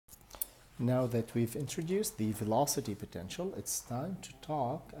Now that we've introduced the velocity potential, it's time to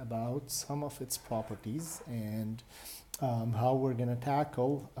talk about some of its properties and how we're going to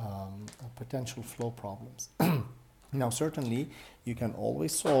tackle potential flow problems. Now, certainly, you can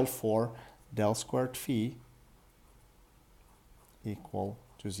always solve for del squared phi equal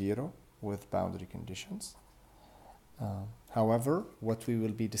to 0 with boundary conditions. However, what we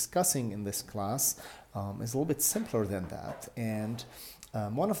will be discussing in this class is a little bit simpler than that, and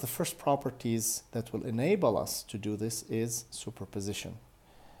one of the first properties that will enable us to do this is superposition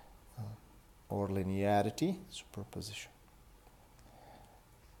or linearity superposition.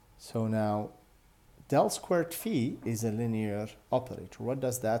 So now del squared phi is a linear operator. What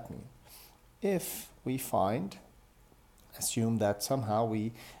does that mean? If we assume that somehow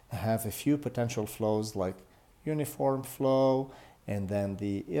we have a few potential flows like uniform flow and then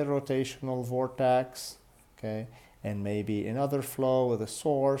the irrotational vortex, okay, and maybe another flow with a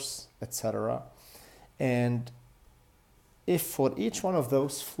source, etc. And if for each one of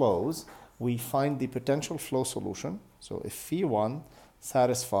those flows we find the potential flow solution, so if phi1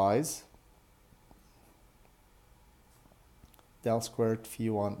 satisfies del squared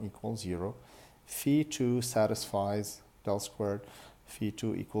phi1 equals 0, phi2 satisfies del squared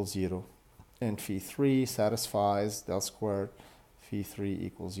phi2 equals 0, and phi3 satisfies del squared phi3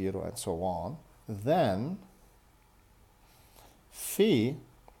 equals 0, and so on, then phi,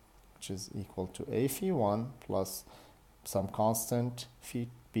 which is equal to a phi1 plus some constant phi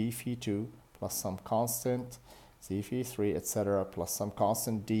b phi2 plus some constant c phi3, etc., plus some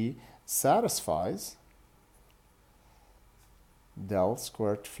constant d, satisfies del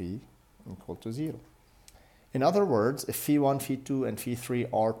squared phi equal to 0. In other words, if phi1, phi2, and phi3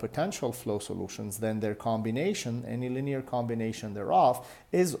 are potential flow solutions, then their combination, any linear combination thereof,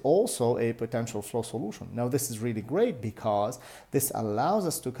 is also a potential flow solution. Now, this is really great because this allows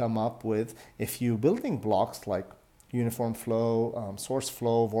us to come up with a few building blocks like uniform flow, source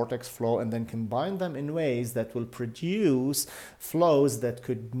flow, vortex flow, and then combine them in ways that will produce flows that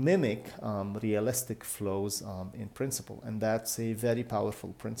could mimic realistic flows in principle. And that's a very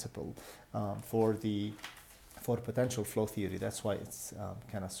powerful principle for potential flow theory. That's why it's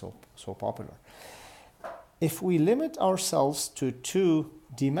kind of so popular. If we limit ourselves to 2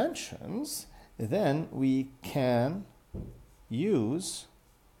 dimensions, then we can use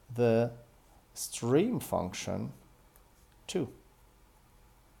the stream function too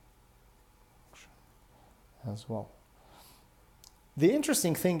as well. The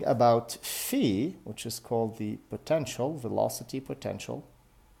interesting thing about phi, which is called the potential, velocity potential,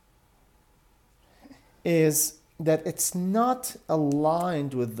 is that it's not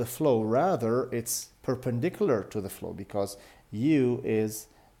aligned with the flow. Rather, it's perpendicular to the flow because u is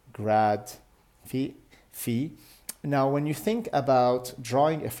grad phi. Now, when you think about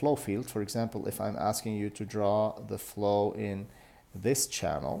drawing a flow field, for example, if I'm asking you to draw the flow in this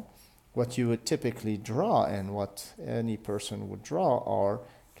channel, what you would typically draw and what any person would draw are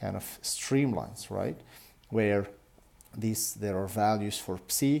kind of streamlines, right? Where there are values for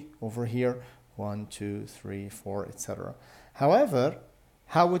psi over here, 1, 2, 3, 4, etc. However,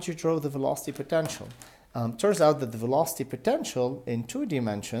 how would you draw the velocity potential? Turns out that the velocity potential in 2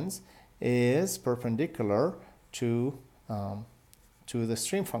 dimensions is perpendicular to the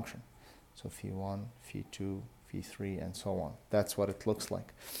stream function. So phi1, phi2, phi3, and so on. That's what it looks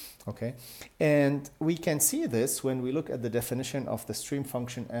like. Okay, and we can see this when we look at the definition of the stream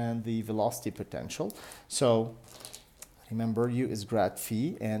function and the velocity potential. So remember, u is grad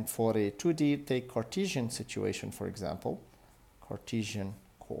phi, and for a 2D, take Cartesian situation, for example, Cartesian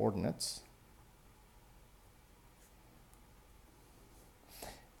coordinates.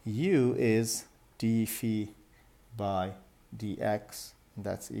 U is d phi by dx,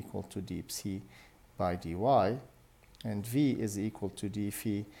 that's equal to d psi by dy, and v is equal to d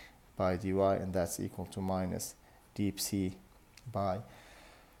phi by dy, and that's equal to minus d psi by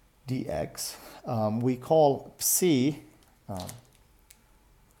dx. We call psi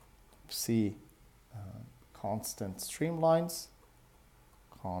constant streamlines,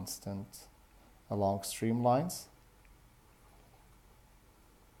 constant along streamlines.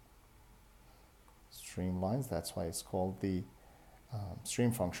 That's why it's called the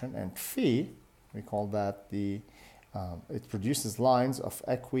stream function. And phi, we call that it produces lines of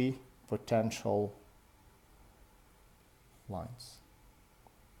equipotential lines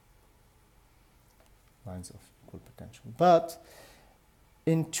of equal potential. But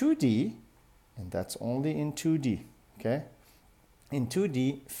in 2D, and that's only in 2D, okay? In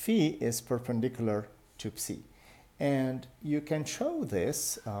 2D, phi is perpendicular to psi. And you can show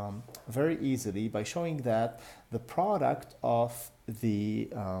this very easily by showing that the product of the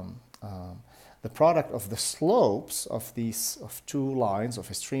the product of the slopes of these two lines, of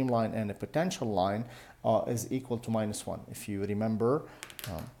a streamline and a potential line, is equal to -1. If you remember,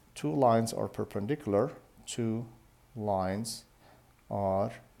 two lines are perpendicular. Two lines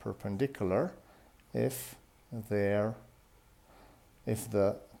are perpendicular if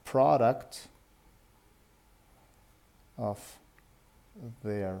the product of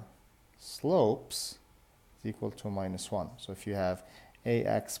their slopes is equal to -1. So if you have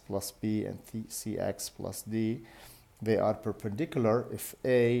ax plus b and cx plus d, they are perpendicular if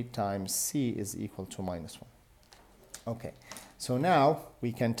a times c is equal to -1. Okay, so now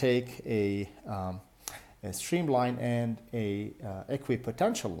we can take a streamline and a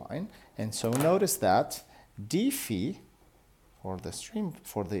equipotential line, and so notice that d phi for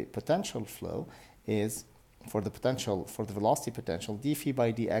the potential flow is for the velocity potential d phi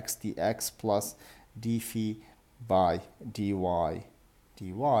by dx plus d phi by dy,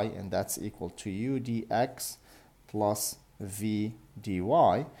 and that's equal to u dx plus v dy.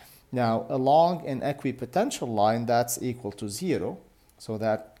 Now, along an equipotential line, that's equal to 0. So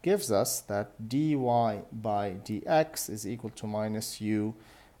that gives us that dy by dx is equal to minus u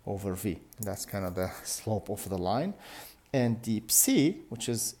over v. That's kind of the slope of the line. And deep c, which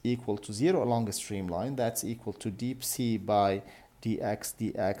is equal to 0 along a streamline, that's equal to deep c by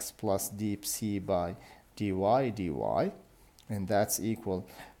dx plus deep c by dy, and that's equal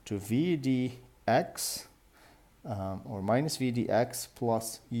to v dx or minus v dx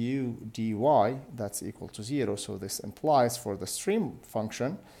plus u dy, that's equal to 0. So this implies for the stream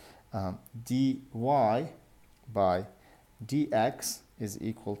function, dy by dx is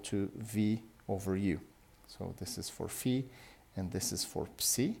equal to v over u. So this is for phi, and this is for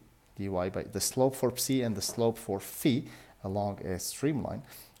psi, dy by the slope for psi and the slope for phi along a streamline.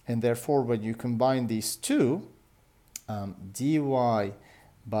 And therefore, when you combine these two, dy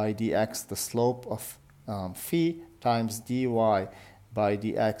by dx, the slope of phi, times dy by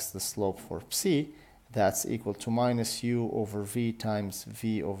dx, the slope for psi, that's equal to minus u over v times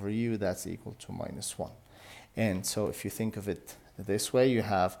v over u, that's equal to -1. And so if you think of it this way, you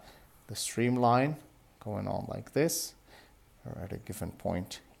have the streamline going on like this, or at a given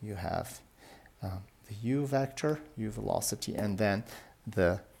point you have the u vector, u velocity, and then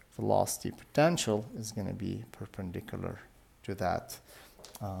the velocity potential is going to be perpendicular to that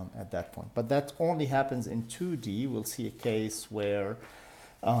at that point. But that only happens in 2D. We'll see a case where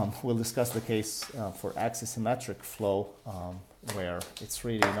we'll discuss the case for axisymmetric flow where it's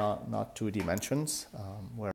really not two dimensions, where